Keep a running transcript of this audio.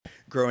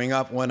Growing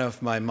up, one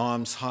of my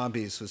mom's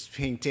hobbies was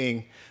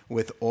painting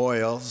with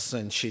oils,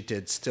 and she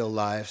did still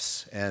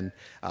lifes and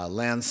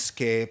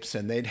landscapes,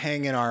 and they'd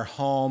hang in our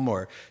home,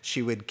 or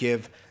she would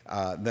give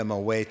them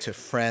away to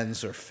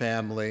friends or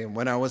family. And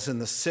when I was in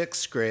the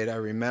 6th grade, I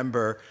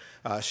remember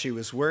she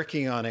was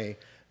working on a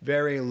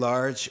very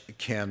large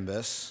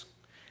canvas,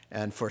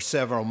 and for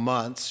several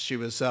months she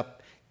was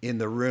up in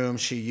the room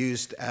she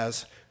used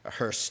as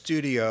her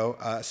studio,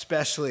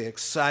 especially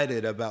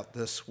excited about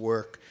this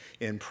work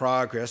in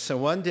progress.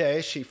 And one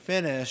day she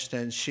finished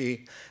and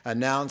she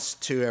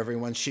announced to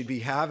everyone she'd be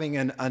having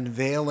an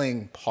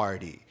unveiling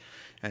party.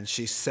 And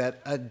she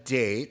set a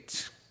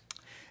date.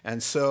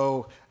 And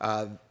so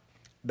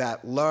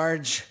that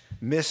large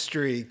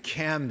mystery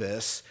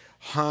canvas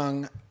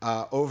hung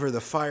over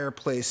the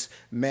fireplace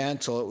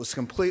mantle. It was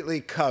completely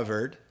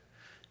covered,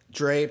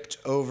 draped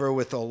over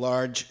with a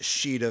large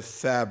sheet of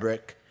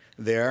fabric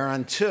there,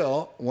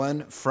 until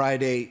one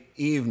Friday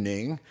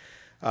evening,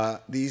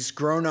 these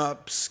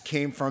grown-ups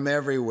came from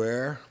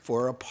everywhere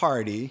for a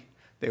party.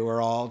 They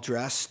were all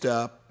dressed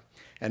up,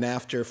 and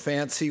after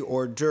fancy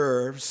hors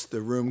d'oeuvres, the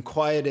room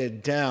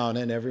quieted down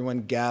and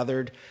everyone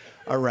gathered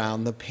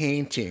around the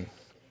painting.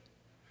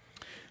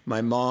 My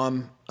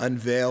mom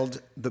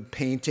unveiled the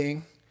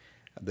painting.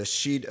 The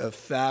sheet of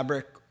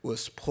fabric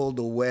was pulled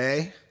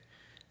away,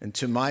 and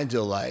to my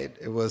delight,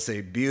 it was a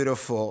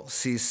beautiful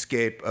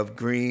seascape of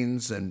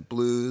greens and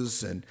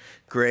blues and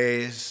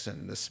grays,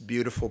 and this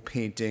beautiful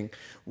painting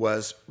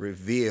was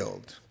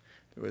revealed.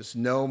 There was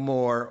no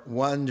more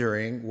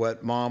wondering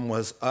what Mom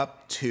was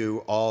up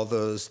to all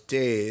those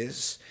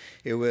days.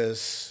 It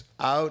was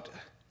out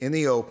in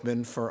the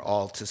open for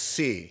all to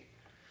see.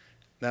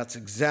 That's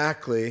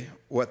exactly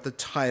what the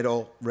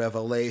title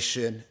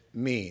Revelation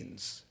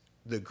means.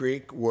 The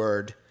Greek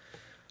word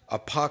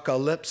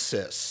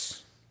apocalypsis.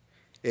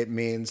 It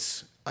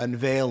means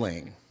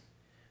unveiling,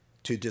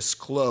 to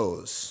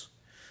disclose,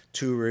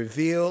 to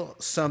reveal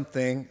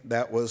something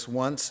that was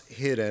once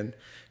hidden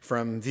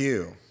from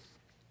view.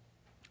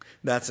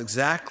 That's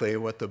exactly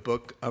what the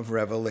book of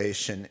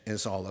Revelation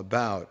is all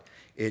about.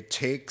 It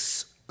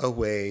takes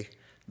away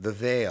the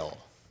veil.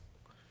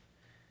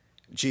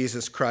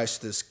 Jesus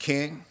Christ is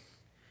King.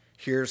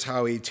 Here's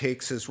how he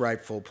takes his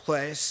rightful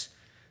place: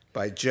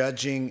 by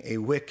judging a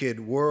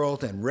wicked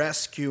world and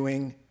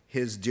rescuing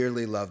his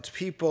dearly loved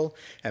people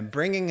and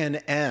bringing an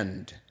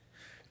end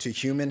to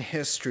human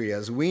history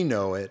as we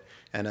know it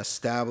and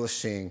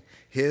establishing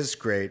his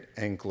great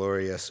and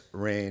glorious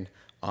reign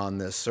on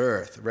this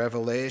earth.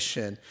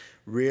 Revelation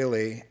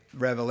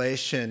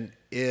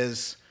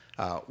is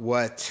a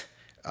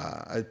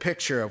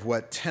picture of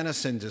what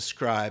Tennyson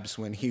describes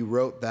when he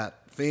wrote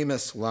that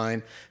famous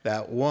line,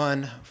 that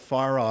one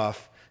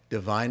far-off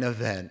divine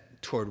event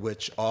toward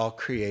which all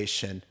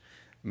creation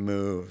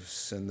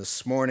moves. And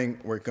this morning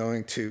we're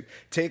going to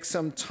take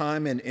some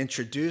time and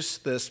introduce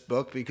this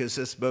book, because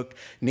this book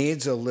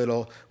needs a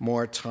little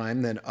more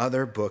time than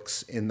other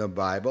books in the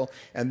Bible.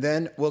 And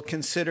then we'll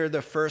consider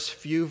the first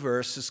few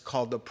verses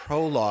called the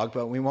prologue,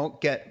 but we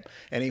won't get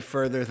any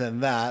further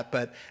than that.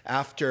 But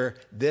after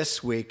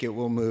this week, it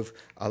will move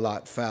a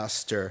lot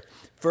faster.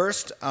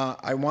 First,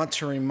 I want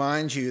to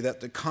remind you that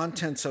the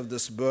contents of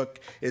this book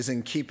is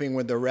in keeping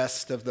with the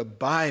rest of the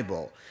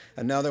Bible.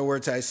 In other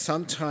words, I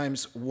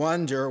sometimes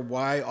wonder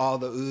why all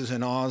the oohs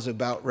and ahs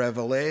about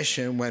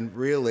Revelation, when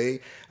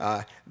really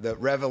the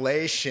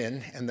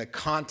Revelation and the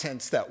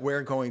contents that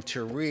we're going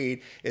to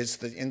read is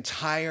the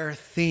entire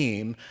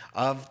theme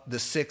of the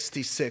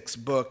 66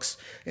 books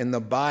in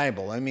the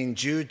Bible. I mean,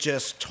 Jude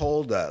just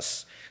told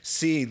us,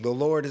 "See, the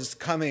Lord is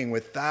coming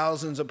with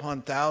thousands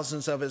upon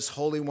thousands of his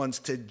holy ones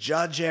to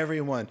judge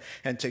everyone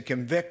and to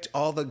convict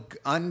all the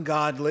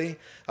ungodly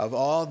of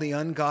all the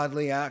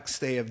ungodly acts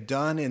they have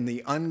done in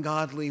the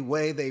ungodly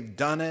way they've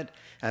done it,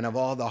 and of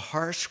all the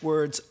harsh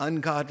words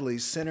ungodly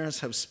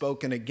sinners have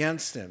spoken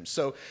against him."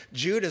 So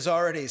Jude has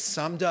already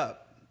summed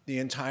up the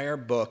entire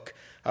book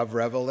of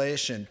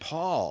Revelation.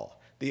 Paul,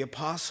 the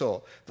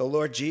apostle, the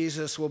Lord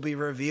Jesus will be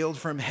revealed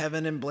from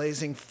heaven in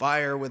blazing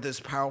fire with his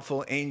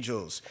powerful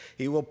angels.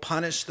 He will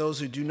punish those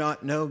who do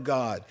not know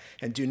God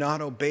and do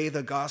not obey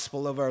the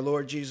gospel of our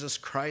Lord Jesus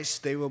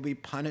Christ. They will be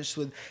punished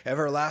with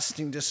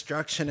everlasting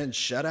destruction and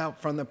shut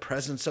out from the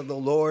presence of the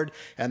Lord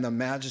and the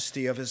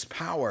majesty of his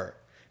power.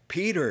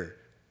 Peter,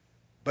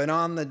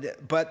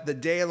 but the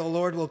day of the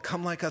Lord will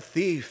come like a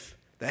thief.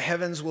 The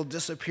heavens will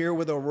disappear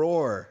with a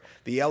roar.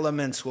 The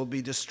elements will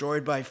be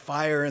destroyed by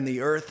fire, and the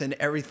earth and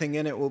everything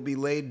in it will be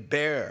laid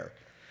bare.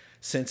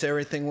 Since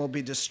everything will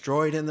be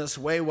destroyed in this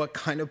way, what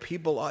kind of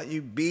people ought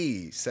you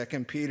be?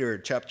 2 Peter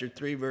chapter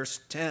 3, verse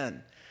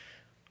 10.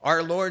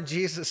 Our Lord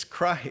Jesus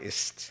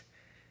Christ.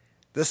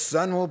 The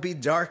sun will be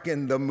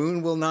darkened, the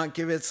moon will not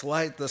give its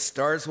light, the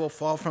stars will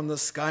fall from the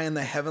sky, and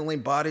the heavenly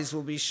bodies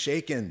will be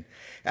shaken.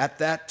 At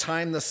that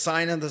time, the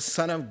sign of the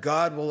Son of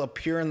God will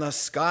appear in the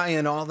sky,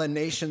 and all the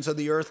nations of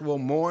the earth will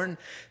mourn.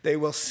 They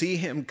will see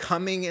him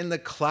coming in the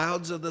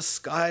clouds of the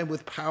sky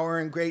with power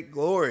and great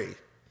glory.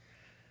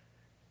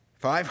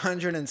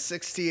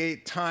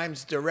 568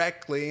 times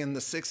directly in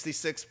the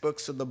 66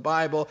 books of the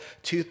Bible,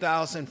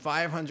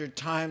 2,500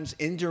 times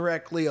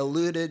indirectly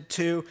alluded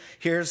to.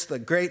 Here's the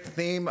great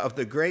theme of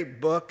the great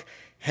book.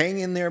 Hang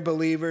in there,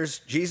 believers.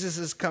 Jesus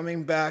is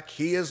coming back.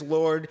 He is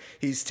Lord.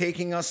 He's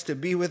taking us to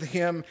be with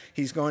him.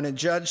 He's going to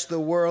judge the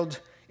world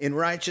in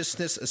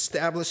righteousness,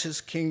 establish his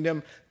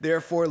kingdom.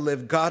 Therefore,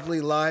 live godly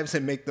lives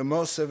and make the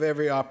most of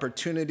every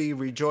opportunity.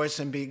 Rejoice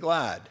and be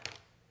glad.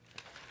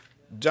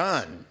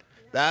 Done.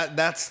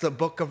 That's the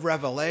book of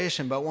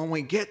Revelation. But when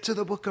we get to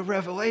the book of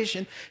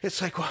Revelation,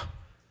 it's like,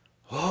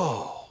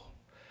 whoa,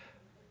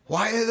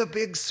 why the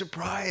big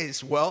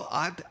surprise? Well,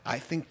 I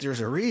think there's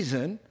a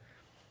reason.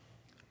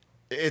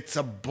 It's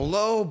a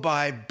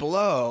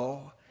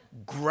blow-by-blow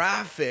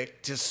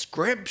graphic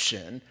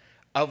description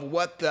of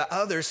what the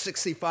other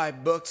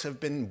 65 books have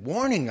been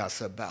warning us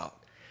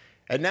about.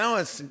 And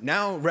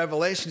now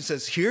Revelation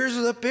says, here's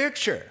the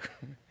picture.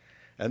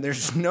 And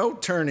there's no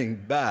turning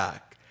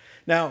back.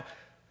 Now,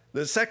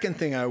 the second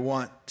thing I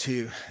want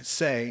to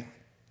say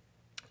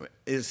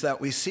is that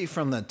we see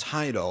from the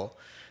title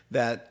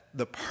that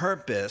the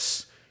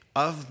purpose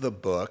of the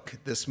book,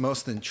 this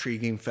most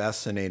intriguing,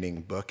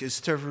 fascinating book,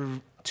 is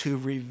to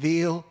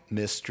reveal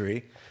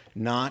mystery,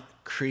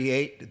 not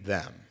create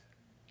them.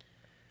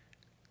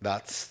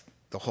 That's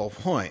the whole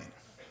point,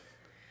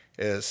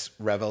 is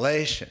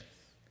revelation,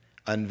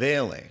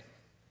 unveiling.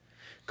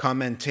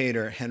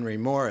 Commentator Henry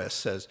Morris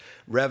says,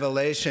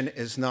 revelation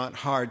is not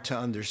hard to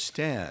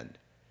understand.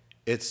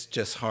 It's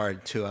just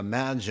hard to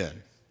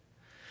imagine.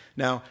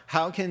 Now,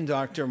 how can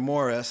Dr.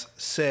 Morris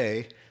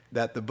say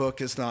that the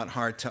book is not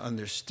hard to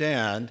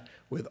understand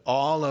with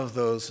all of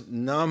those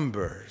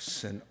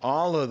numbers and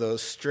all of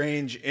those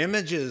strange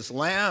images?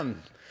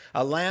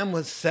 A lamb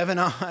with 7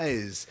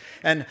 eyes,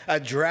 and a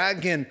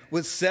dragon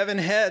with 7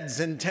 heads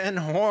and 10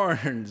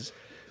 horns.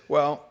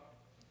 Well,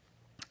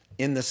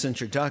 in this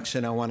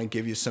introduction, I want to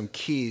give you some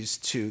keys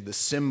to the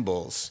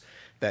symbols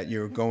that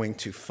you're going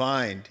to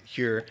find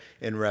here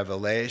in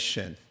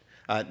Revelation.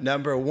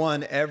 Number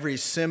one, every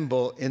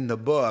symbol in the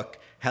book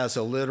has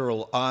a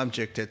literal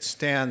object it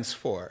stands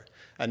for.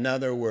 In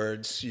other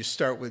words, you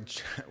start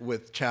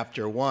with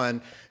chapter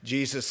 1,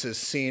 Jesus is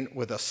seen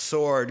with a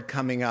sword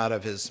coming out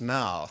of his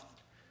mouth.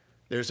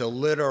 There's a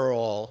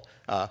literal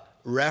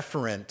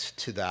referent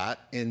to that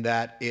in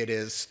that it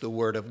is the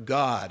word of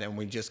God, and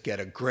we just get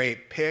a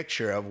great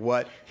picture of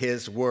what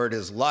his word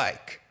is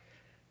like,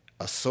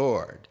 a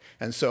sword.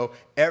 And so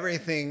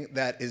everything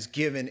that is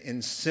given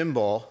in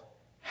symbol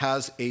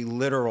has a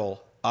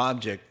literal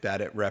object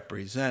that it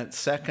represents.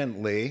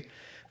 Secondly,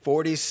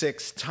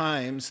 46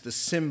 times the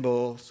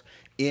symbols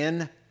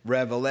in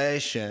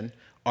Revelation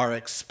are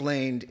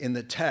explained in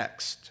the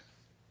text.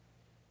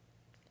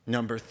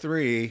 Number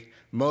 3,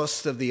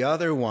 most of the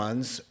other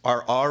ones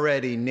are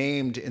already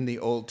named in the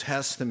Old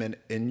Testament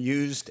and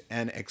used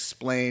and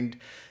explained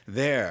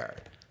there.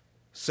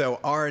 So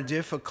our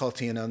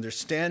difficulty in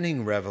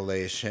understanding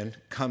Revelation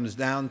comes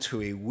down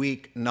to a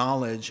weak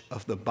knowledge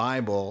of the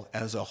Bible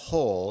as a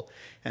whole,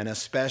 and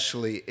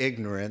especially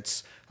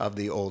ignorance of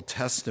the Old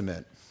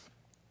Testament.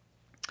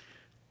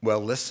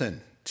 Well,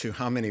 listen to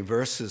how many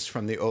verses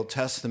from the Old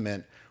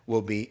Testament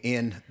will be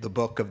in the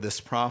book of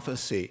this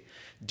prophecy.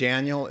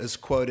 Daniel is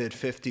quoted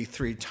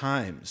 53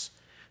 times.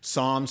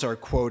 Psalms are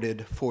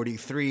quoted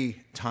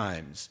 43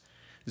 times.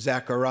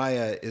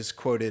 Zechariah is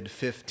quoted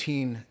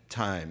 15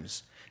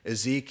 times.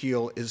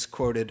 Ezekiel is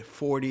quoted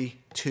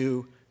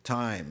 42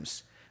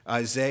 times.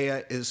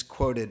 Isaiah is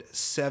quoted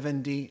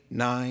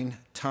 79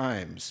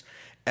 times.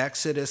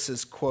 Exodus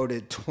is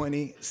quoted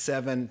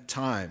 27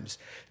 times.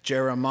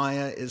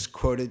 Jeremiah is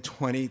quoted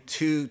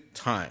 22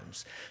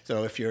 times.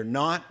 So if you're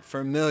not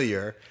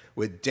familiar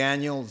with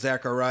Daniel,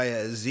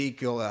 Zechariah,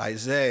 Ezekiel,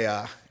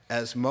 Isaiah,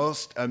 as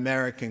most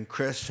American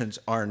Christians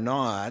are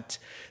not,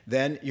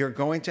 then you're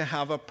going to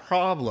have a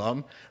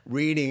problem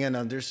reading and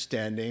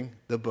understanding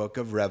the book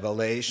of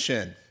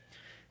Revelation.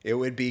 It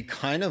would be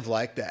kind of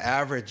like the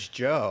average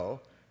Joe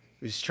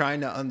who's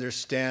trying to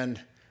understand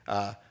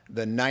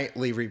the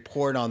nightly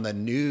report on the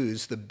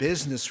news, the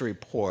business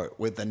report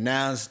with the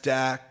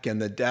NASDAQ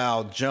and the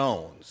Dow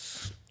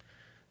Jones.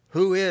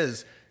 Who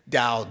is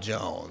Dow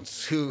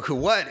Jones?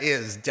 What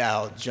is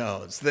Dow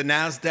Jones? The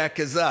NASDAQ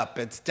is up,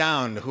 it's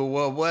down.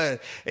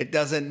 What? It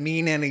doesn't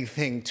mean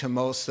anything to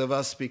most of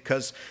us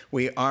because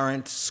we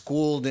aren't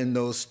schooled in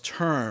those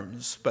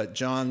terms, but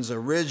John's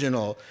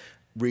original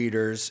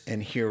readers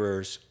and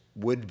hearers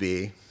would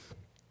be.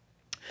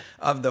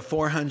 Of the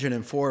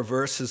 404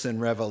 verses in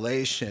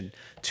Revelation,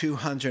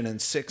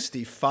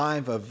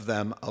 265 of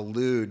them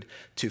allude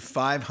to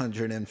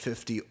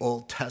 550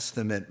 Old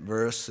Testament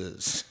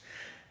verses.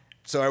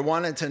 So I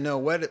wanted to know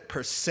what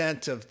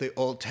percent of the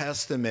Old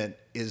Testament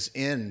is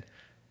in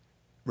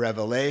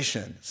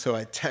Revelation. So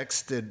I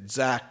texted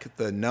Zach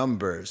the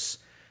numbers.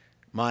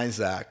 My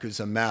Zach, who's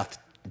a math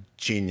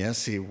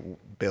genius, he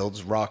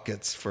builds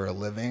rockets for a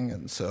living,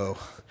 and so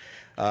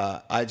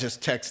I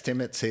just text him.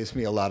 It saves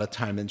me a lot of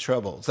time and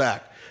trouble.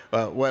 Zach,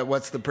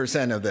 what's the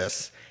percent of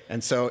this?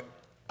 And so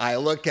I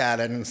look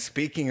at it, and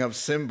speaking of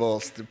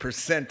symbols, the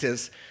percent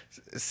is,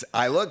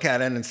 I look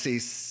at it and see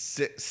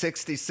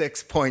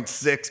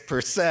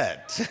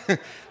 66.6%.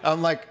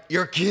 I'm like,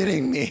 you're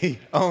kidding me.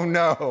 Oh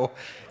no.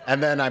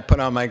 And then I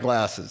put on my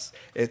glasses.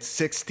 It's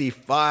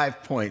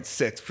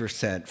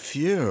 65.6%.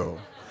 Phew.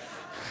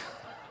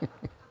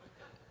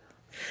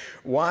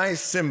 Why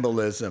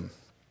symbolism?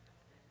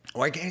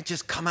 Why can't you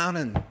just come out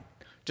and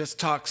just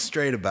talk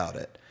straight about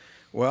it?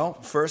 Well,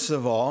 first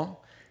of all,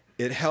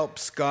 it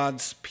helps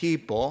God's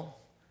people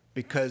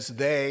because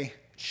they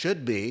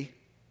should be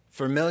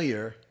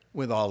familiar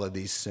with all of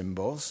these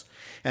symbols,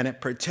 and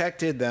it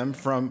protected them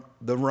from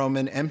the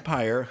Roman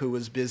Empire who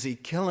was busy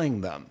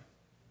killing them.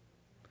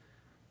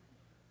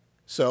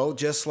 So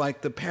just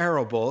like the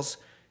parables,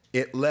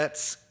 it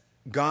lets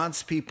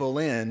God's people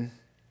in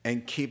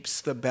and keeps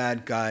the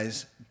bad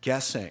guys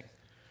guessing.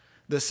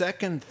 The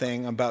second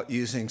thing about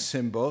using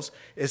symbols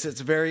is it's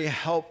very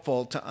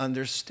helpful to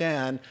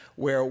understand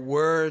where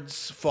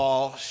words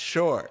fall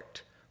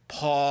short.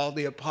 Paul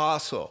the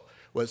apostle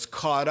was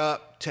caught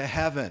up to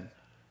heaven,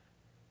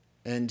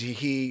 and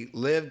he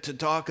lived to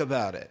talk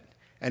about it.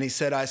 And he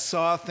said, I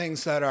saw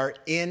things that are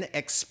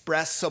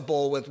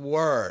inexpressible with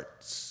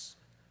words.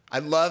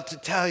 I'd love to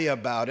tell you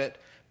about it,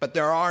 but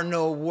there are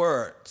no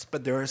words,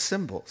 but there are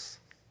symbols.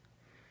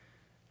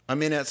 I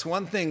mean, it's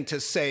one thing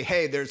to say,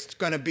 hey, there's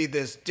going to be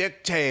this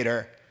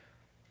dictator,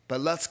 but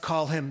let's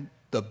call him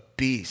the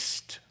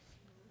beast.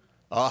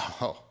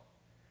 Oh,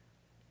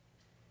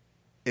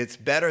 it's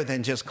better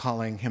than just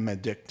calling him a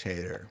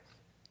dictator.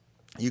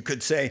 You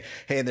could say,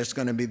 hey, there's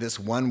going to be this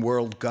one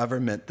world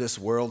government, this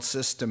world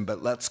system,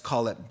 but let's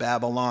call it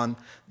Babylon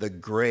the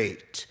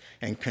Great,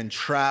 and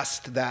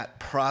contrast that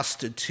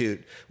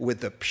prostitute with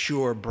the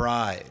pure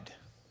bride.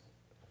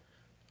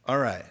 All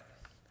right,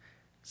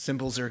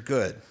 symbols are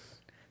good.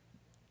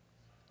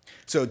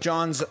 So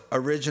John's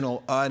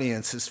original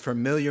audience is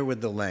familiar with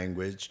the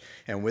language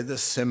and with the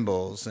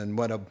symbols, and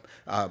what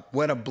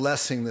a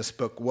blessing this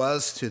book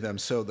was to them.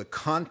 So the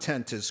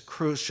content is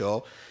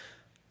crucial.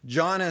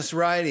 John is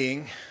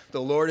writing, the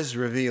Lord is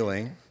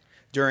revealing,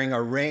 during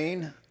a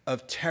reign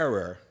of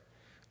terror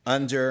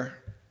under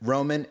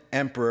Roman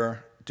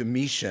Emperor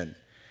Domitian.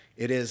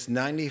 It is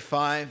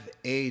 95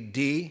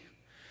 AD.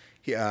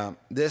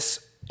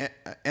 This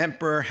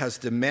emperor has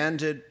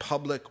demanded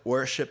public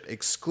worship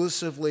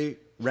exclusively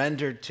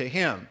rendered to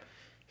him.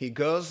 He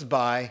goes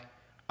by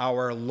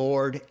our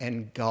Lord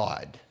and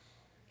God.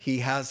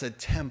 He has a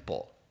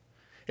temple.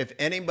 If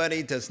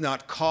anybody does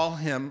not call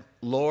him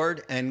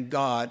Lord and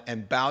God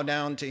and bow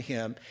down to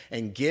him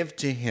and give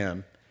to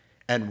him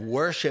and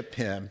worship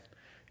him,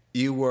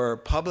 you were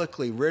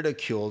publicly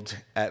ridiculed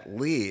at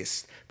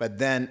least, but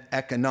then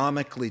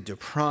economically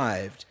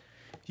deprived.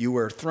 You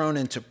were thrown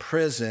into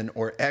prison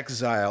or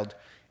exiled,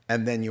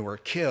 and then you were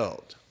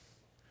killed.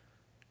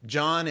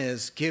 John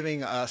is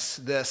giving us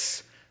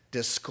this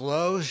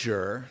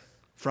disclosure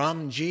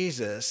from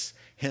Jesus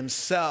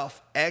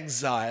himself,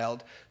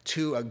 exiled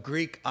to a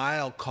Greek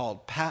isle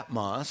called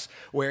Patmos,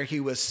 where he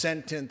was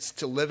sentenced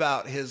to live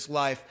out his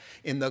life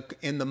in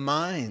the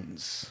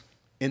mines,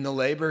 in the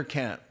labor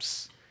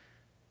camps.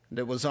 And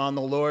it was on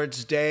the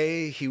Lord's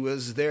day, he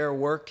was there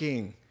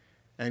working,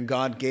 and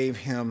God gave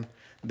him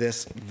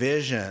this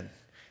vision.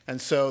 And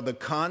so the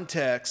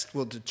context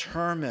will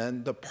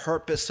determine the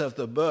purpose of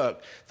the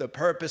book. The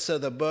purpose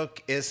of the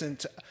book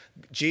isn't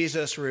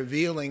Jesus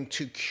revealing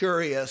to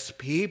curious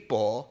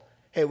people,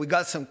 hey, we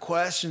got some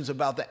questions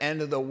about the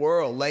end of the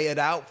world, lay it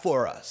out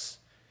for us.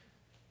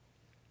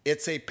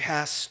 It's a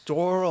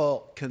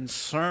pastoral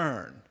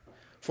concern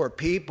for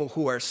people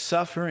who are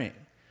suffering.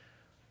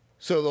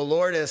 So the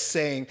Lord is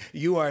saying,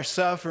 you are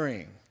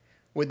suffering.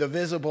 With the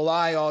visible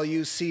eye, all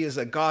you see is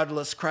a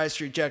godless,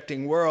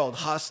 Christ-rejecting world,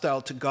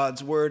 hostile to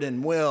God's word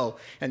and will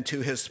and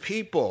to his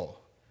people.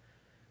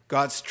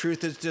 God's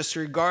truth is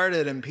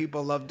disregarded and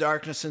people love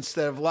darkness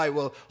instead of light.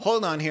 Well,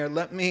 hold on here.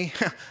 Let me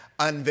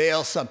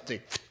unveil something.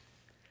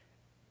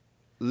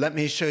 Let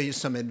me show you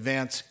some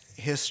advanced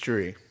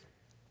history.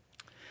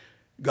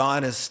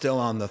 God is still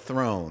on the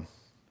throne.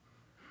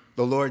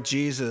 The Lord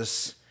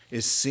Jesus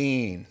is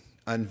seen,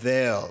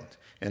 unveiled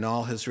in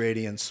all his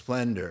radiant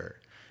splendor.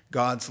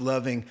 God's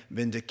loving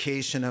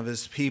vindication of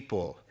his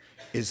people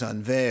is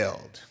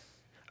unveiled.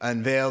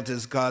 Unveiled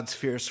is God's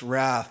fierce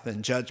wrath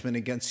and judgment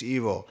against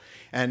evil.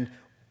 And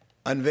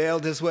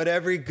unveiled is what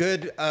every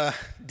good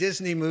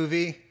Disney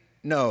movie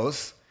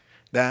knows,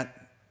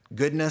 that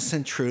goodness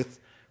and truth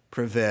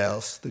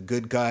prevails. The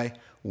good guy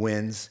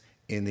wins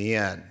in the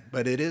end.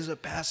 But it is a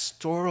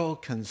pastoral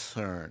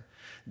concern.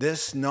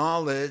 This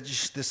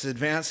knowledge, this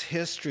advanced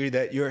history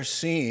that you're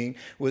seeing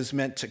was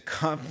meant to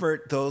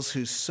comfort those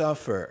who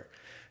suffer,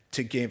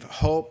 to give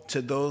hope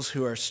to those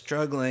who are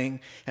struggling,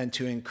 and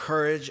to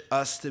encourage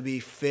us to be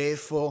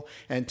faithful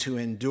and to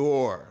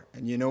endure.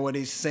 And you know what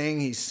he's saying?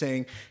 He's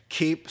saying,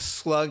 keep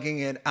slugging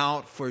it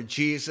out for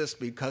Jesus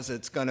because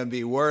it's going to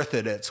be worth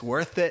it. It's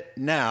worth it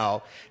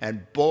now,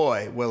 and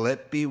boy, will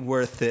it be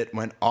worth it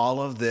when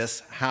all of this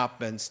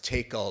happens.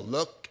 Take a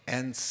look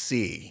and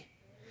see.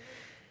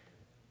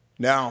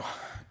 Now,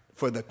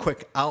 for the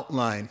quick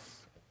outline,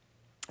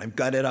 I've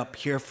got it up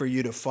here for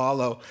you to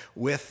follow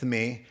with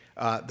me.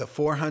 The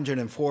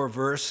 404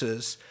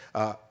 verses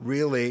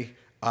outline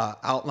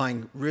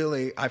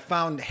I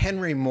found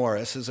Henry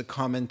Morris as a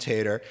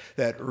commentator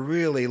that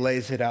really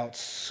lays it out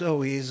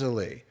so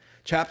easily.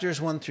 Chapters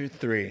 1 through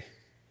 3.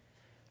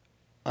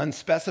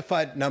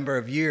 Unspecified number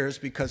of years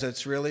because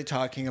it's really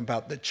talking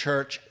about the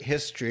church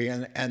history,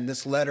 and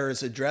this letter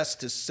is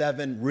addressed to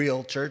 7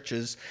 real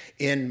churches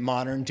in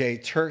modern-day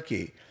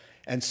Turkey.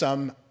 And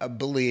some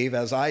believe,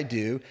 as I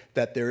do,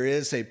 that there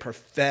is a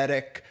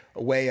prophetic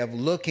way of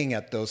looking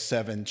at those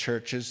 7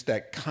 churches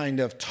that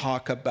kind of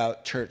talk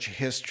about church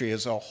history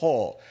as a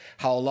whole.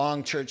 How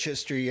long church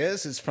history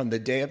is from the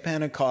day of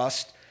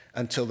Pentecost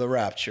until the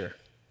rapture.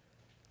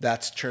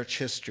 That's church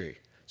history.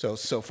 So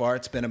far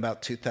it's been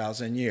about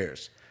 2,000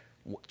 years,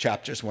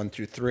 chapters 1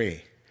 through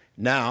 3.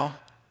 Now,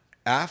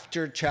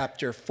 after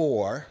chapter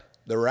 4,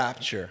 the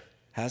rapture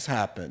has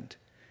happened.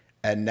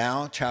 And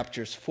now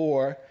chapters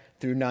 4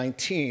 through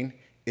 19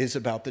 is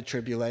about the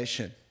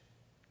tribulation.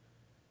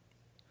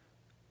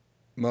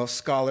 Most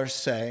scholars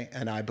say,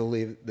 and I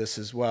believe this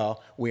as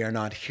well, we are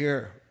not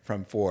here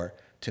from 4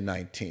 to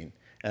 19.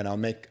 And I'll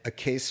make a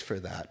case for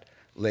that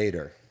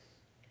later.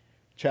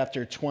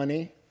 Chapter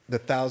 20, the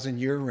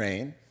 1,000-year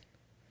reign.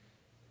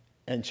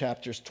 And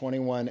chapters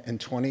 21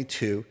 and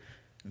 22,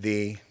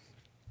 the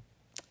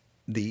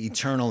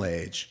eternal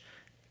age,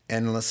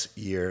 endless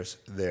years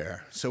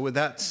there. So with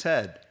that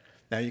said,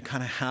 now you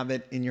kind of have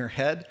it in your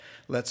head.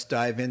 Let's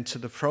dive into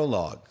the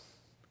prologue.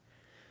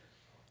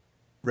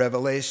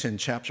 Revelation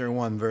chapter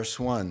 1, verse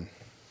 1.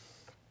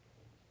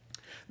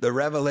 The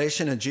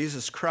revelation of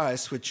Jesus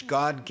Christ, which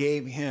God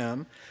gave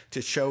him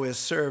to show his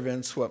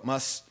servants what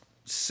must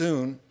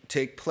soon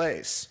take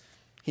place.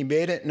 He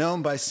made it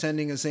known by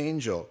sending his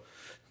angel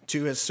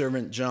to his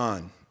servant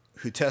John,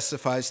 who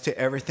testifies to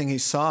everything he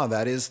saw,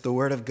 that is, the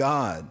word of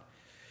God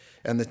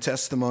and the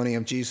testimony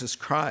of Jesus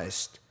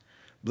Christ.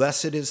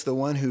 Blessed is the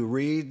one who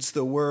reads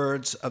the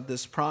words of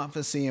this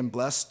prophecy, and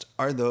blessed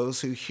are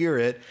those who hear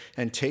it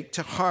and take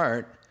to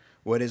heart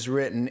what is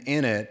written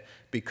in it,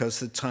 because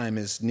the time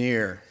is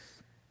near.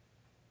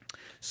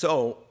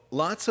 So,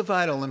 lots of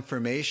vital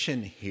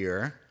information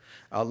here.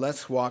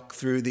 Let's walk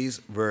through these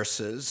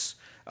verses.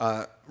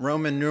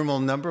 Roman numeral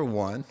number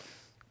 1.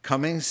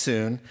 Coming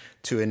soon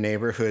to a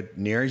neighborhood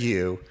near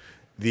you,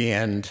 the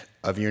end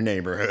of your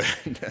neighborhood.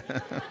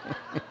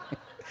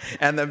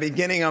 And the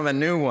beginning of a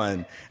new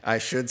one, I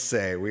should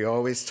say. We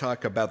always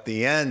talk about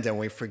the end and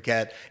we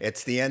forget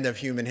it's the end of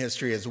human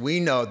history as we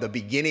know, the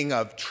beginning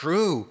of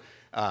true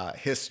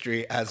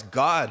history as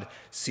God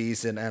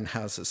sees it and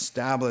has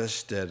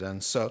established it.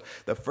 And so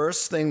the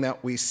first thing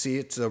that we see,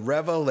 it's a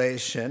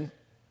revelation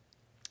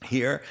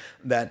here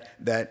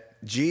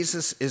that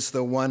Jesus is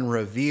the one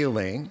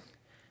revealing,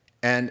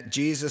 and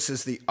Jesus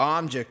is the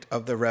object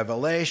of the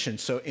revelation.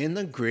 So in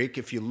the Greek,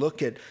 if you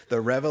look at the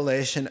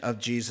revelation of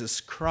Jesus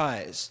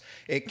Christ,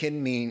 it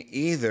can mean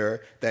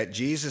either that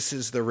Jesus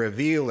is the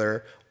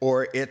revealer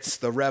or it's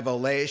the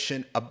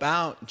revelation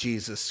about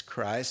Jesus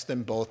Christ,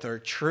 and both are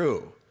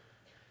true.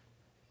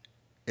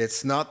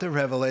 It's not the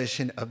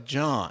revelation of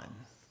John.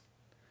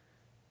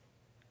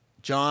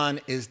 John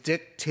is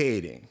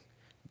dictating.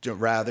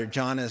 Rather,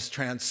 John is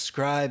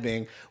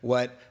transcribing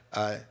what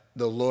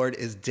the Lord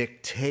is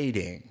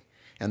dictating.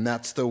 And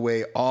that's the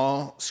way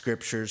all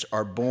scriptures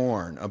are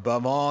born.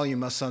 Above all, you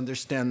must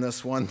understand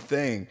this one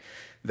thing,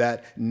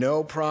 that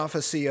no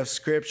prophecy of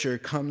scripture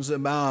comes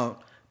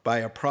about by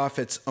a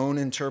prophet's own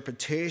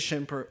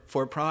interpretation,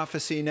 for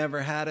prophecy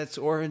never had its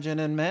origin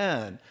in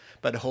man,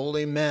 but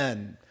holy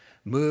men,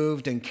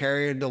 moved and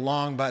carried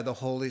along by the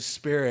Holy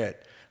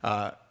Spirit,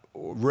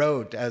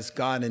 wrote as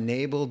God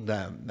enabled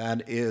them.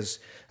 That is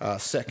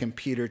 2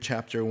 Peter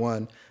chapter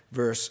 1,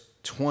 verse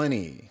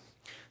 20.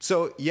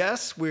 So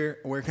yes, we're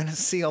going to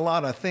see a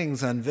lot of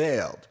things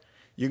unveiled.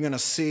 You're going to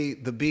see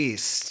the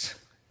beast,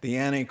 the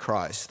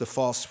Antichrist, the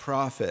false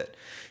prophet.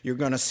 You're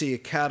going to see a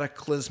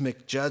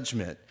cataclysmic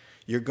judgment.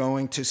 You're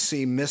going to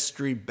see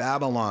mystery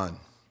Babylon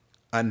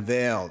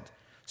unveiled.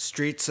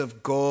 Streets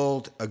of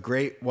gold, a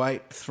great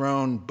white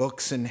throne,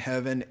 books in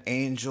heaven,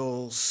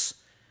 angels.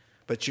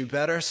 But you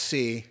better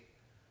see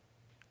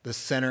the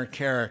center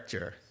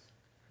character,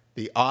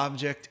 the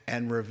object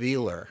and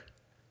revealer,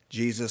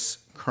 Jesus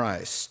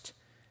Christ.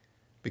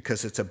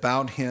 Because it's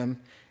about him,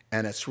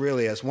 and it's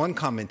really, as one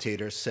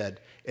commentator said,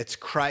 it's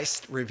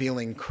Christ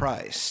revealing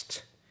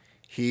Christ.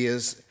 He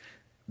is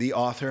the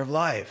author of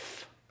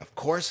life. Of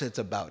course it's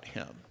about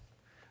him.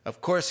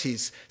 Of course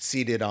he's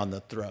seated on the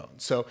throne.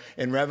 So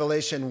in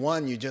Revelation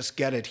 1, you just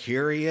get it.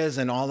 Here he is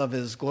in all of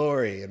his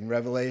glory. In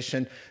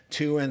Revelation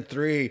 2 and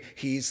 3,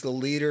 he's the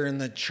leader in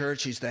the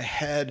church. He's the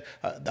head,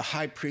 the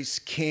high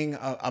priest king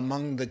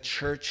among the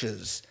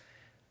churches.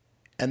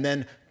 And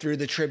then through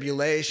the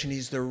tribulation,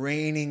 he's the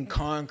reigning,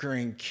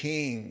 conquering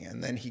king.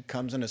 And then he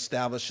comes and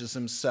establishes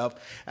himself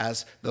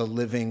as the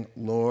living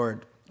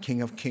Lord,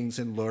 King of kings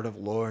and Lord of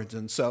lords.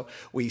 And so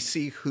we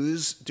see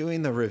who's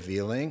doing the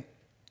revealing.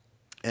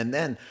 And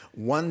then,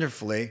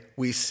 wonderfully,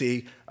 we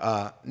see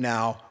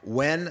now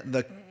when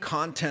the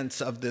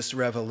contents of this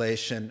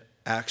revelation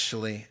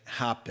actually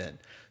happen.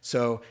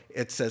 So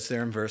it says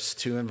there in verse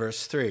 2 and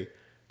verse 3,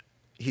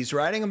 he's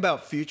writing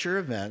about future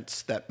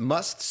events that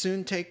must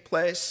soon take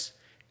place.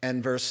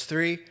 And verse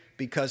 3,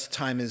 because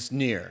time is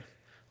near.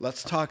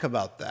 Let's talk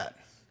about that.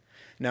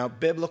 Now,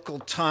 biblical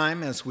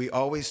time, as we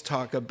always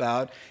talk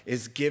about,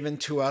 is given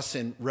to us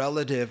in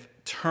relative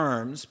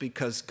terms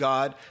because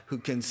God, who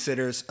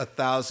considers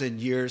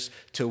 1,000 years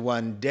to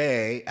one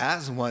day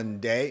as one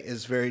day,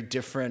 is very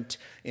different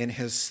in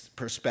his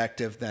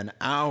perspective than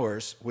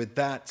ours. With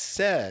that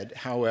said,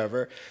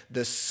 however,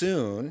 the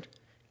soon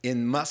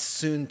in must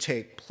soon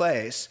take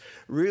place,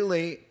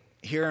 really,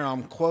 here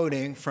I'm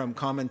quoting from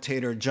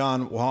commentator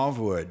John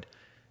Walvoord,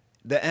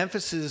 the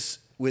emphasis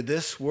with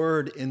this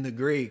word in the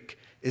Greek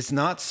is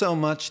not so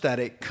much that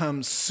it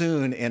comes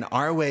soon in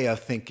our way of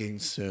thinking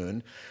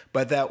soon,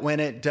 but that when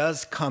it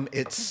does come,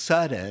 it's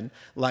sudden,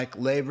 like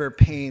labor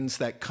pains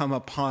that come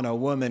upon a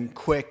woman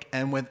quick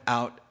and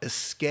without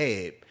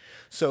escape.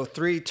 So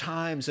 3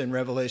 times in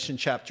Revelation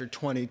chapter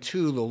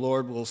 22, the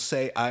Lord will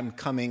say, I'm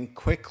coming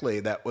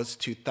quickly. That was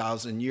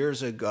 2,000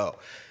 years ago.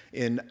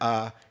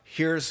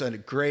 Here's a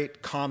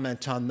great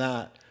comment on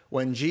that.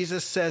 When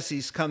Jesus says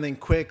he's coming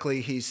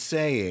quickly, he's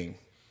saying,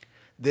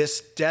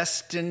 this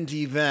destined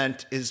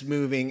event is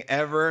moving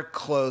ever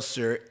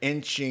closer,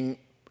 inching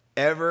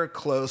ever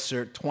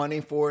closer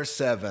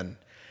 24/7,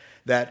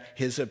 that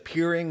his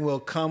appearing will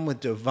come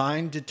with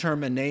divine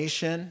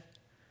determination,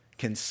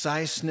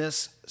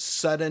 conciseness,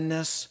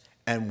 suddenness,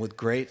 and with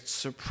great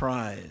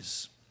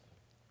surprise.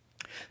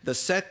 The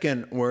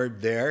second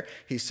word there,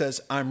 he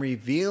says, I'm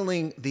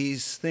revealing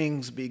these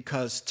things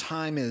because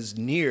time is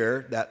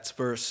near. That's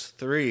verse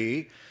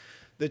 3.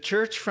 The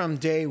church from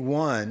day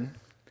one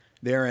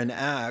there in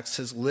Acts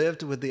has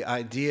lived with the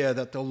idea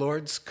that the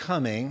Lord's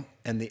coming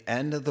and the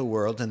end of the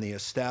world and the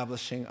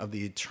establishing of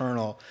the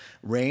eternal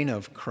reign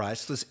of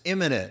Christ was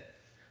imminent.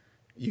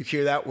 You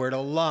hear that word a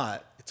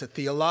lot. It's a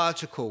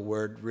theological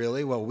word,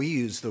 really. Well, we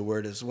use the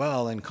word as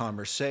well in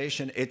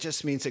conversation. It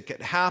just means it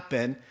could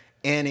happen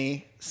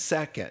any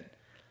second.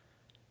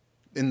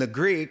 In the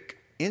Greek,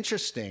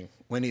 interesting,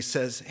 when he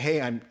says,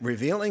 hey, I'm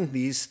revealing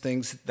these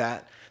things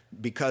that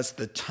because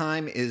the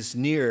time is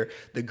near.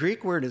 The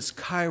Greek word is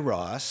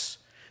kairos,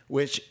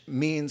 which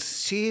means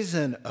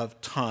season of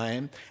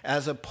time,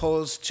 as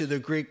opposed to the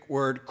Greek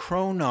word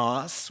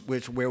chronos,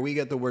 where we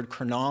get the word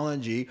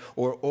chronology,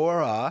 or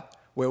ora,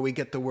 where we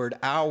get the word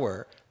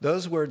hour.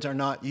 Those words are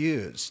not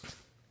used.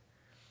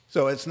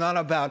 So it's not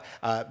about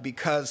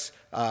because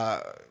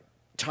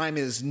time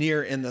is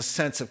near in the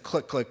sense of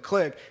click, click,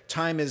 click.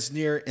 Time is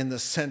near in the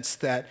sense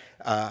that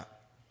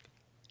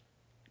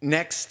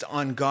next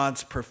on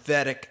God's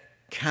prophetic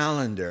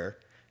calendar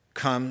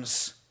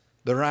comes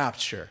the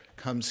rapture,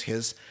 comes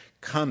his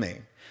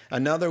coming.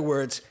 In other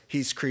words,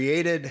 he's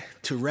created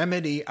to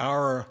remedy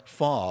our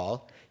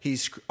fall.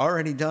 He's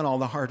already done all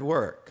the hard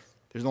work.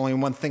 There's only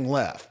one thing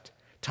left.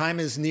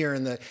 Time is near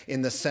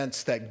in the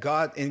sense that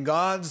God, in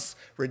God's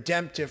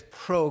redemptive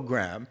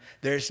program,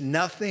 there's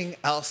nothing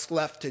else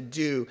left to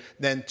do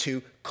than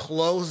to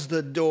close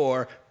the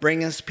door,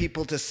 bring his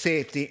people to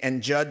safety,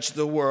 and judge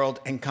the world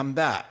and come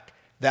back.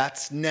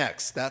 That's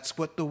next. That's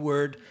what the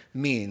word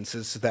means,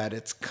 is that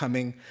it's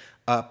coming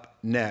up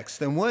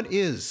next. And what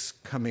is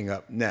coming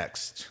up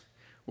next?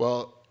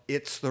 Well,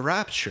 it's the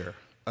rapture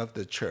of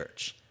the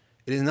church.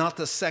 It is not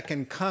the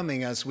second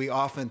coming as we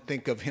often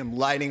think of him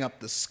lighting up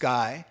the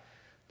sky.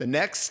 The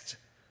next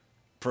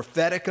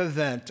prophetic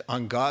event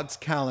on God's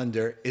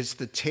calendar is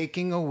the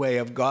taking away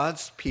of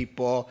God's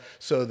people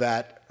so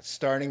that,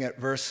 starting at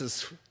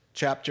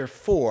chapter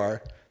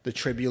 4, the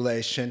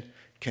tribulation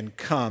can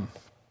come.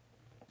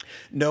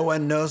 No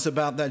one knows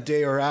about that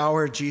day or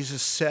hour.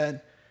 Jesus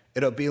said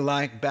it'll be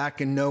like back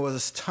in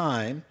Noah's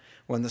time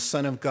when the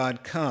Son of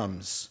God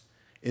comes.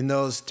 In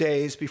those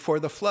days before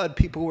the flood,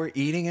 people were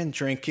eating and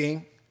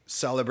drinking,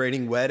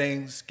 celebrating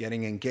weddings,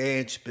 getting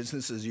engaged,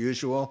 business as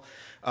usual,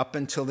 up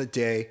until the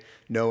day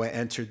Noah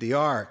entered the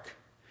ark.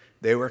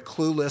 They were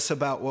clueless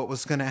about what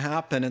was going to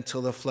happen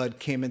until the flood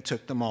came and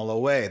took them all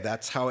away.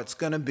 That's how it's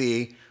going to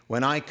be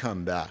when I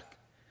come back.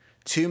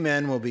 2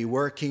 men will be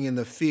working in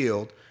the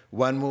field.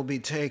 One will be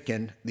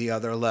taken, the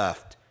other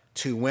left.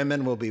 2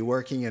 women will be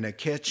working in a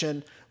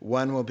kitchen.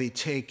 One will be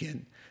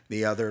taken,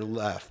 the other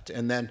left.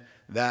 And then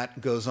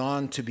that goes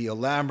on to be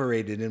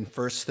elaborated in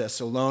 1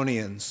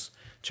 Thessalonians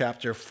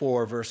chapter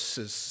 4,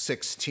 verses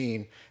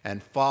 16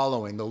 and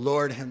following. The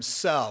Lord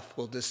himself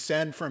will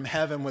descend from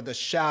heaven with a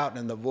shout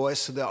and the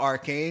voice of the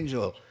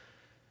archangel.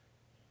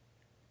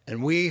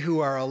 And we who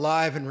are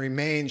alive and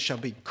remain shall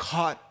be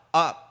caught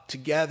up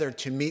together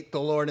to meet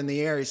the Lord in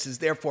the air. He says,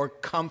 therefore,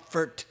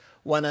 comfort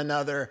one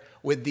another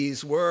with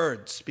these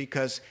words,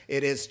 because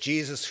it is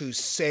Jesus who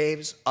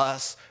saves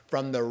us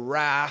from the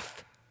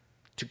wrath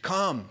to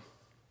come.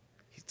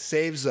 He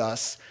saves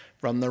us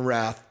from the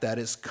wrath that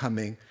is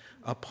coming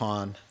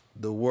upon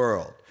the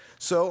world.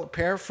 So,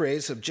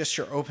 paraphrase of just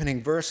your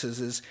opening verses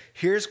is,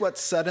 here's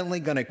what's suddenly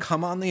going to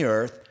come on the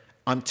earth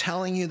I'm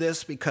telling you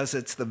this because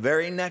it's the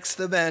very next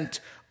event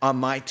on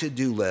my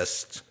to-do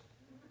list.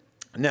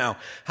 Now,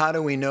 how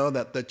do we know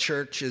that the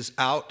church is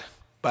out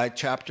by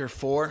chapter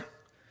 4?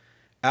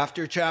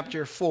 After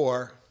chapter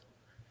 4,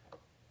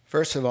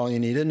 first of all, you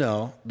need to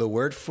know the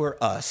word for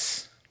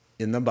us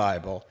in the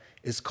Bible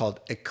is called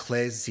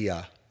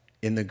ecclesia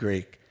in the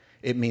Greek.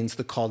 It means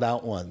the called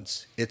out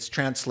ones. It's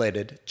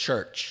translated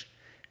church,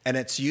 and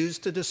it's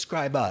used to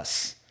describe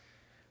us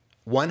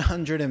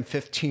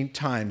 115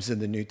 times in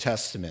the New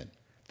Testament.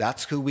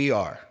 That's who we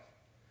are.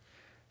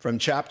 From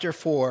chapter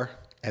 4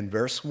 and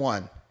verse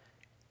 1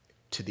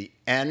 to the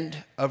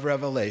end of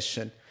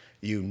Revelation,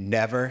 you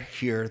never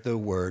hear the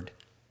word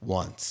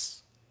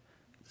once.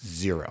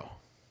 0.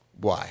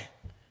 Why?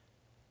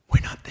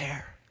 We're not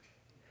there.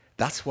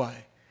 That's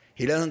why.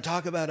 He doesn't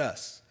talk about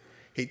us.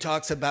 He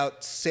talks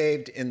about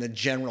saved in the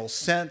general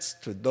sense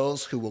to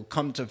those who will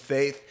come to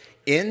faith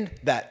in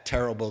that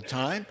terrible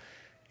time.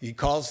 He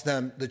calls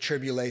them the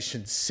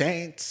tribulation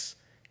saints,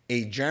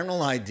 a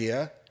general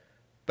idea,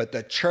 but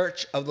the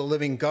church of the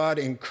living God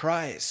in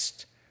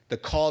Christ, the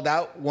called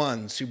out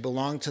ones who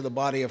belong to the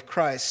body of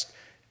Christ,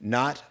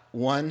 not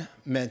one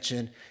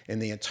mention in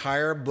the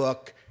entire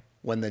book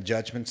when the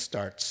judgment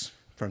starts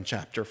from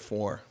chapter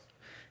 4.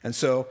 And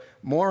so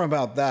more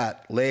about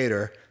that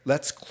later.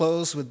 Let's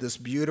close with this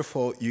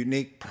beautiful,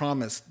 unique,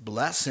 promised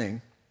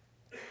blessing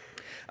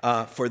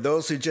for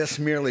those who just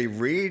merely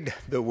read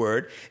the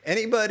word.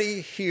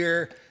 Anybody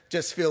here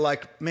just feel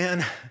like,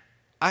 man,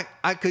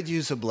 I could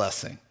use a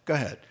blessing? Go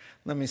ahead.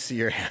 Let me see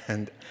your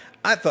hand.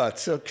 I thought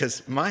so,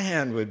 because my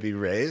hand would be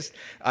raised.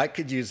 I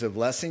could use a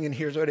blessing. And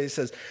here's what he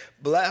says.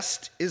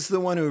 Blessed is the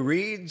one who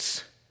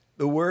reads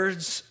the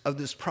words of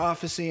this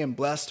prophecy, and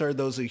blessed are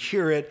those who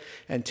hear it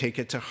and take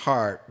it to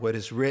heart, what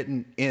is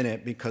written in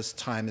it, because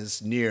time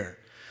is near.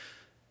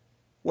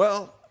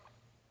 Well,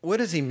 what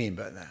does he mean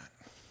by that?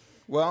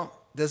 Well,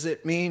 does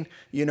it mean,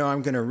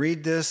 I'm going to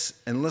read this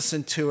and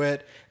listen to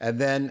it, and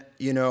then,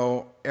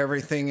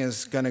 everything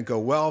is going to go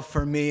well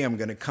for me. I'm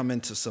going to come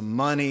into some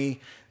money.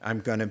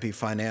 I'm going to be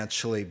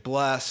financially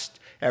blessed.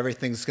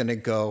 Everything's going to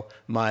go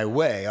my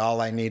way.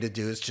 All I need to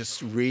do is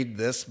just read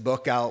this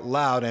book out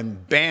loud,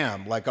 and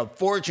bam, like a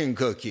fortune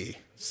cookie.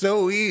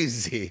 So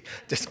easy.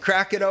 Just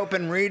crack it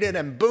open, read it,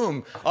 and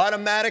boom,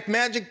 automatic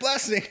magic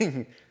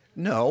blessing.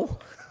 No,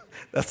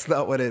 that's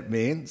not what it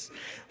means.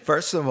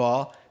 First of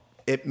all,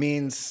 it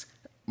means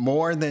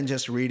more than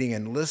just reading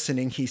and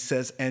listening. He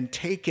says, and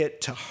take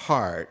it to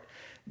heart.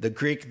 The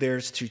Greek there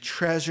is to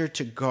treasure,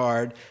 to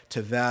guard,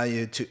 to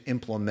value, to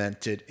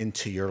implement it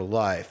into your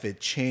life. It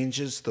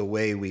changes the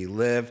way we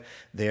live.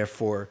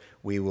 Therefore,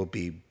 we will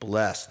be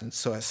blessed. And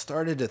so I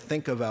started to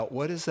think about,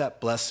 what does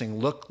that blessing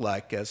look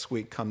like as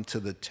we come to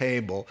the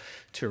table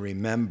to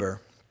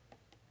remember?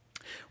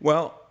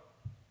 Well,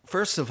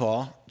 first of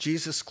all,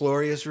 Jesus'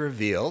 glory is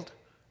revealed,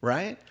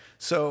 right?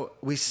 So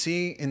we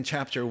see in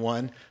chapter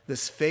 1,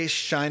 this face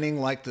shining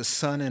like the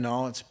sun in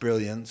all its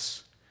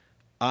brilliance,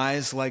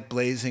 eyes like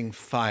blazing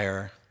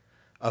fire,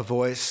 a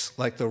voice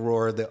like the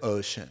roar of the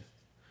ocean.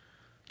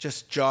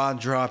 Just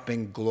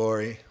jaw-dropping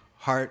glory,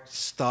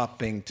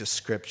 heart-stopping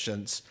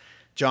descriptions.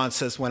 John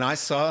says, when I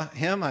saw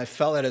him, I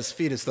fell at his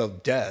feet as though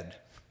dead.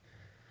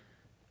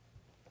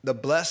 The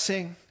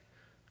blessing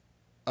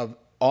of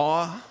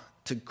awe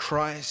to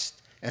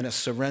Christ and a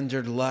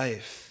surrendered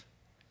life.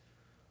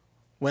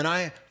 When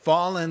I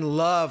fall in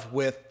love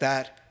with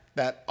that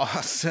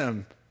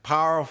awesome,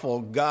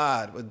 powerful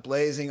God with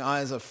blazing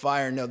eyes of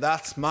fire, no,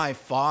 that's my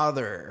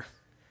Father.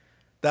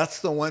 That's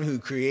the one who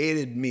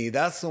created me.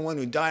 That's the one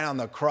who died on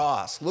the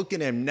cross. Look at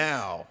him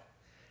now.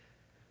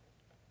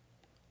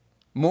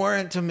 More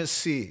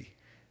intimacy.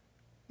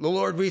 The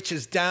Lord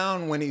reaches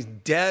down when he's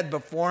dead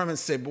before him and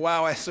says,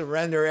 wow, I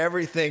surrender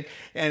everything.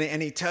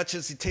 And he takes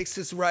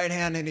his right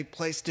hand and he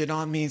placed it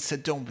on me and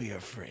said, don't be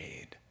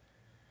afraid.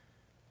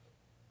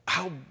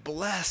 How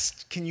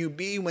blessed can you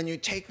be when you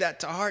take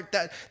that to heart?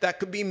 That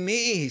could be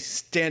me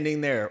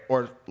standing there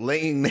or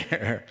laying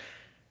there.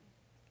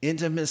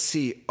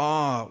 Intimacy,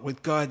 awe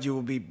with God, you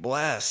will be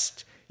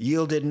blessed.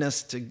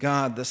 Yieldedness to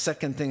God. The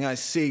second thing I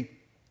see,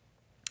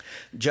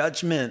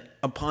 judgment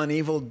upon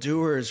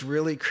evildoers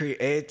really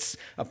creates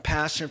a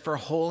passion for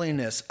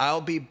holiness.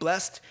 I'll be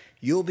blessed.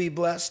 You'll be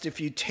blessed if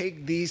you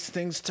take these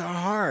things to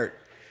heart.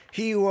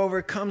 He who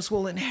overcomes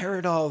will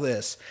inherit all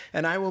this,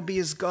 and I will be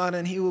his God,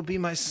 and he will be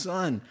my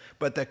son.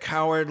 But the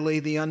cowardly,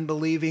 the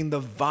unbelieving,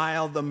 the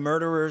vile, the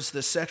murderers,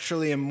 the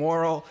sexually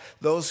immoral,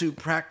 those who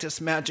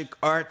practice magic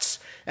arts,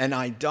 and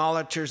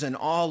idolaters, and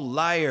all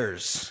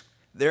liars,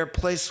 their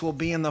place will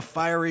be in the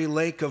fiery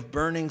lake of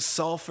burning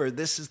sulfur.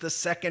 This is the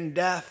second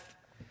death.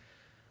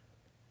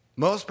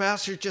 Most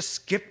pastors just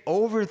skip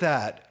over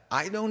that.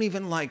 I don't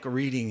even like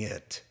reading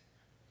it.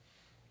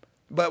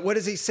 But what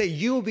does he say?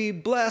 You'll be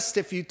blessed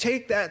if you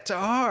take that to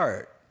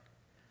heart.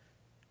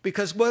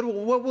 Because what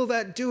will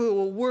that do? It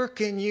will work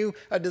in you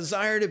a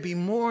desire to be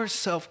more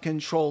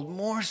self-controlled,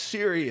 more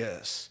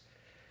serious.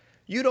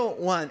 You don't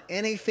want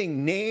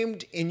anything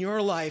named in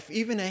your life,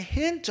 even a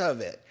hint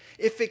of it,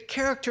 if it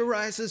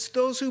characterizes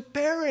those who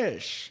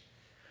perish.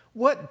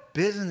 What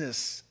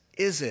business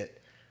is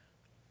it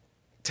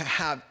to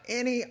have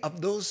any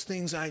of those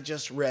things I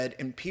just read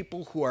in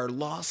people who are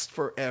lost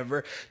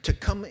forever to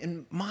come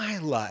in my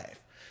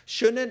life?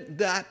 Shouldn't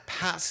that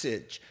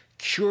passage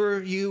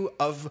cure you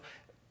of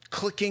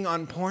clicking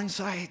on porn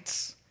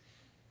sites?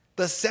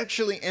 The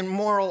sexually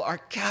immoral are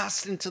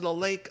cast into the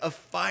lake of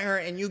fire,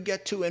 and you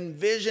get to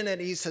envision it.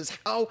 He says,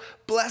 how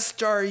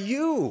blessed are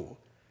you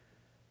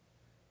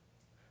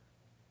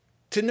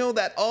to know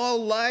that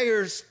all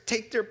liars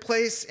take their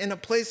place in a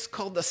place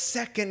called the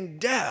second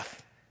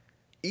death,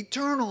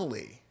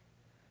 eternally.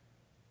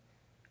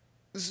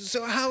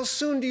 So how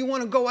soon do you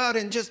want to go out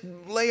and just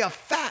lay a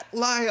fat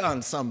lie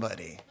on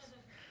somebody?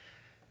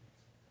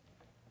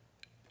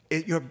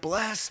 You're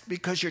blessed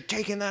because you're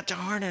taking that to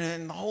heart,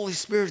 and the Holy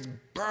Spirit's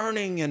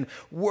burning and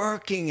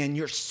working, and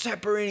you're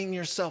separating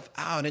yourself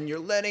out, and you're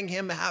letting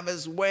him have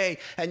his way,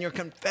 and you're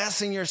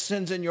confessing your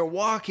sins, and you're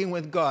walking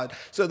with God.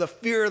 So the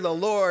fear of the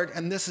Lord,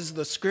 and this is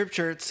the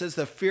scripture, it says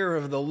the fear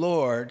of the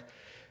Lord,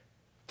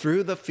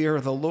 through the fear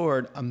of the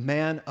Lord, a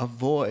man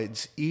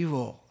avoids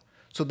evil.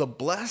 So the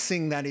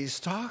blessing that he's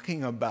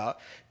talking about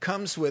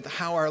comes with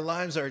how our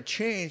lives are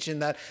changed, in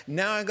that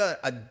now I got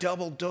a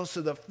double dose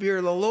of the fear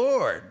of the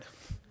Lord.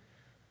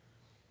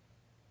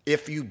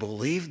 If you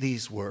believe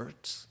these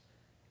words,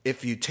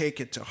 if you take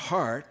it to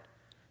heart,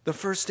 the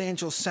first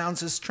angel sounds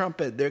his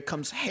trumpet. There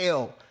comes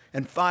hail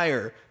and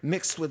fire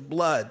mixed with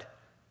blood,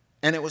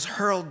 and it was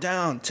hurled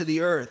down to the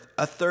earth.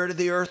 A third of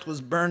the earth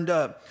was burned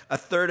up. A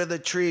third of the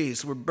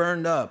trees were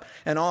burned up,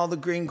 and all the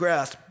green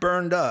grass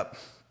burned up.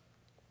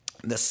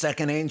 The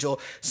second angel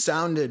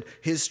sounded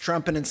his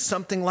trumpet, and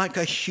something like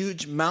a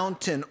huge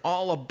mountain,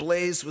 all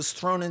ablaze, was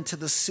thrown into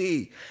the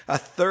sea. A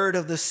third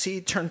of the sea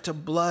turned to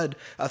blood.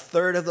 A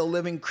third of the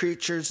living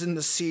creatures in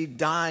the sea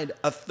died.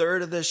 A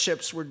third of the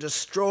ships were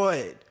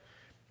destroyed.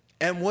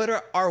 And what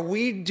are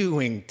we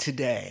doing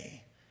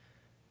today?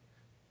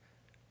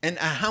 And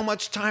how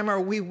much time are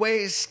we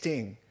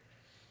wasting?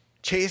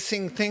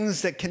 Chasing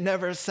things that can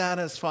never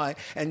satisfy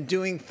and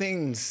doing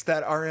things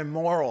that are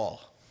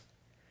immoral.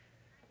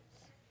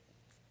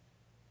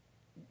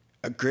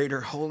 A greater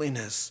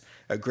holiness,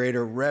 a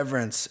greater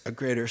reverence, a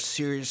greater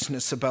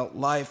seriousness about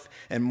life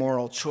and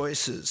moral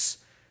choices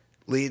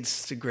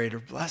leads to greater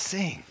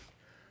blessing.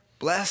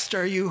 Blessed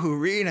are you who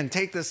read and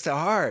take this to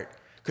heart,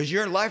 because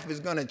your life is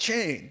going to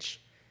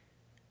change.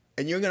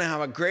 And you're going to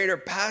have a greater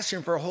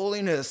passion for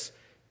holiness.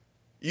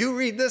 You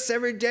read this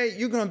every day,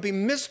 you're going to be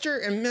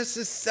Mr. and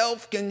Mrs.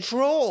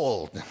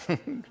 Self-Controlled,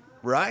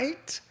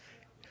 right?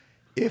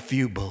 If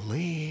you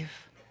believe.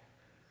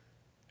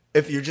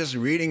 If you're just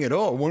reading it,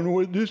 oh, I wonder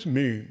what this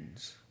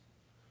means.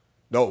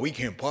 No, we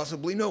can't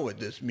possibly know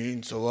what this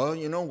means, so,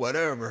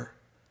 whatever.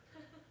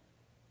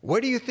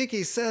 What do you think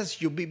he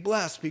says? You'll be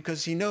blessed,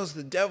 because he knows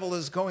the devil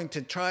is going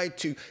to try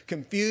to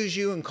confuse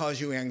you and cause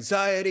you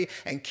anxiety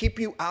and keep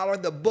you out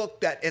of the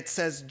book that it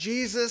says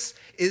Jesus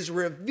is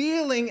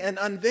revealing and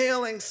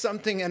unveiling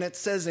something, and it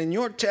says in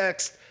your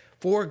text,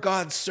 for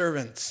God's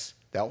servants.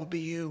 That will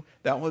be you,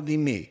 that will be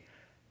me.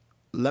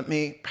 Let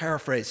me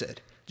paraphrase it.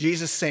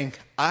 Jesus saying,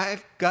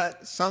 I've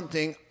got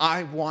something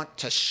I want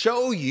to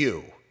show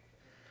you.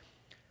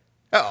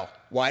 Oh,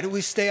 why do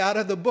we stay out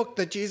of the book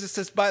that Jesus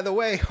says, by the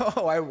way,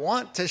 I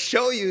want to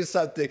show you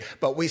something,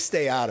 but we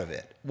stay out of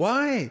it?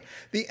 Why?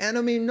 The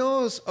enemy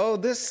knows,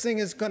 this thing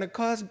is going to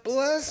cause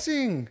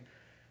blessing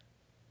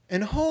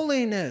and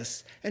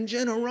holiness and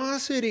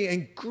generosity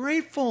and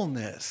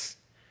gratefulness.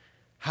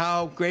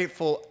 How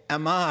grateful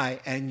am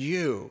I and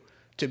you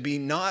to be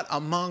not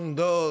among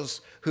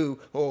those who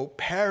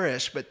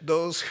perish, but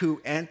those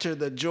who enter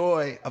the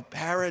joy of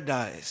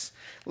paradise.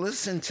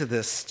 Listen to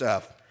this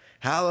stuff.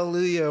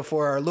 Hallelujah,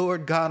 for our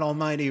Lord God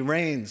Almighty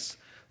reigns.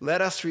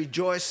 Let us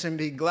rejoice and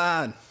be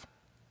glad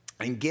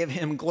and give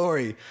him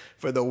glory,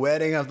 for the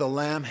wedding of the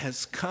Lamb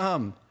has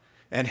come,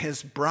 and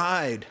his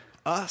bride,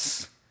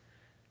 us,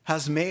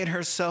 has made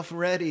herself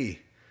ready.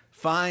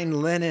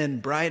 Fine linen,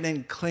 bright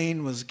and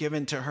clean, was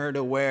given to her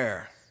to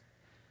wear.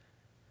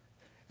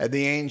 And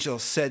the angel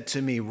said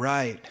to me,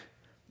 write,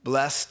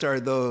 blessed are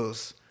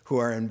those who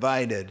are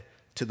invited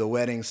to the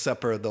wedding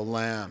supper of the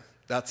Lamb.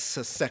 That's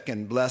the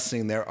second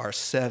blessing. There are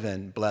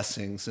 7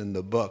 blessings in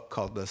the book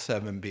called the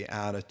 7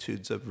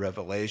 Beatitudes of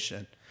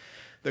Revelation.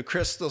 The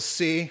crystal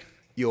sea,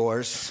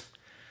 yours.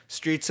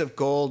 Streets of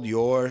gold,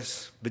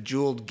 yours.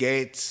 Bejeweled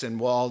gates and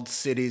walled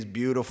cities,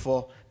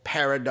 beautiful.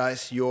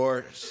 Paradise,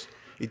 yours.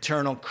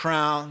 Eternal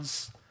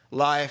crowns,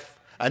 life.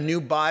 A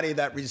new body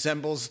that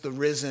resembles the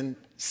risen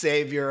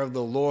Savior of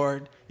the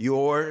Lord,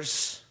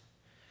 yours.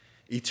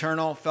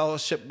 Eternal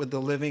fellowship with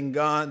the living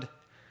God,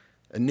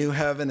 a new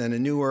heaven and a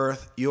new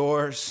earth,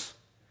 yours.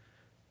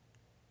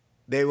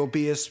 They will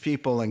be his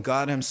people, and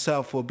God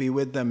himself will be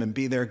with them and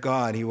be their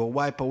God. He will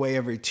wipe away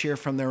every tear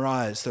from their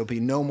eyes. There'll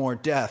be no more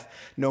death,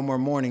 no more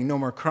mourning, no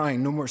more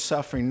crying, no more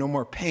suffering, no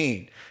more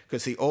pain,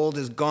 because the old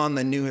is gone,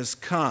 the new has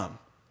come.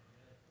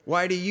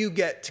 Why do you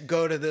get to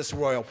go to this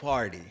royal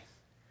party?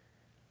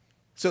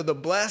 So the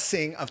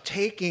blessing of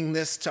taking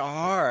this to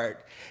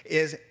heart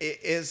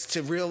is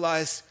to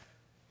realize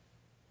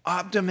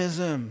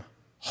optimism,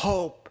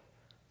 hope,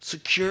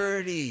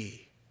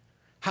 security.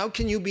 How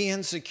can you be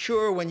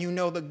insecure when you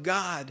know the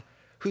God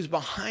who's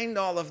behind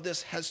all of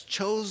this has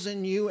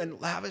chosen you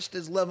and lavished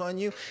his love on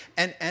you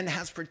and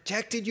has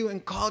protected you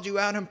and called you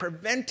out and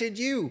prevented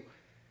you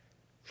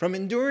from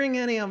enduring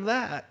any of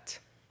that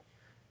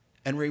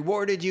and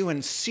rewarded you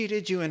and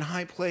seated you in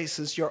high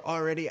places? You're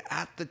already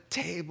at the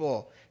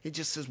table. He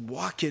just says,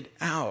 walk it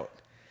out.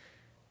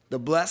 The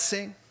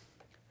blessing,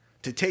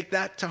 to take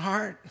that to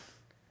heart,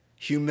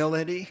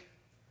 humility,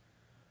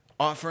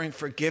 offering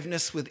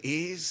forgiveness with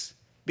ease,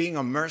 being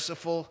a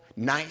merciful,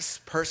 nice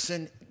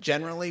person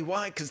generally.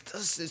 Why? Because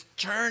this is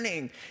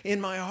churning in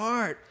my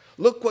heart.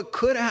 Look what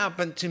could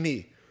happen to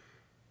me.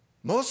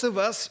 Most of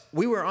us,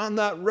 we were on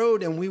that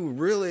road and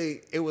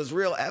it was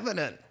real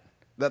evident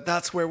that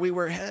that's where we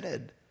were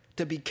headed,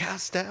 to be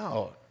cast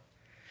out.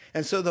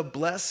 And so the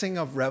blessing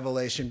of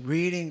revelation,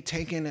 reading,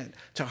 taking it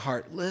to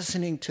heart,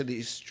 listening to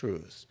these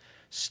truths,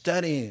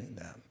 studying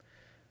them,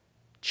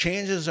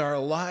 changes our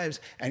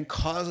lives and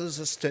causes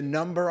us to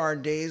number our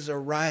days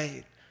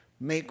aright,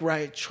 make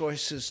right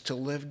choices to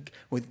live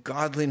with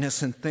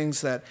godliness and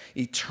things that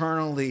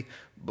eternally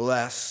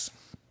bless.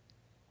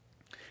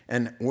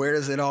 And where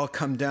does it all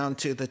come down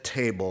to? The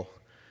table.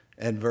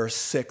 And verse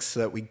 6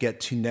 that we get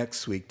to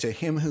next week. To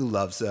him who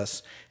loves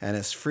us and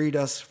has freed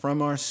us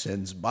from our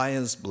sins by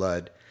his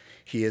blood,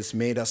 he has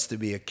made us to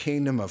be a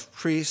kingdom of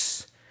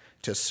priests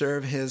to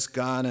serve his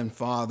God and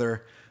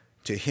Father.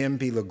 To him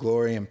be the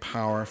glory and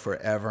power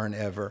forever and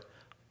ever.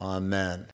 Amen.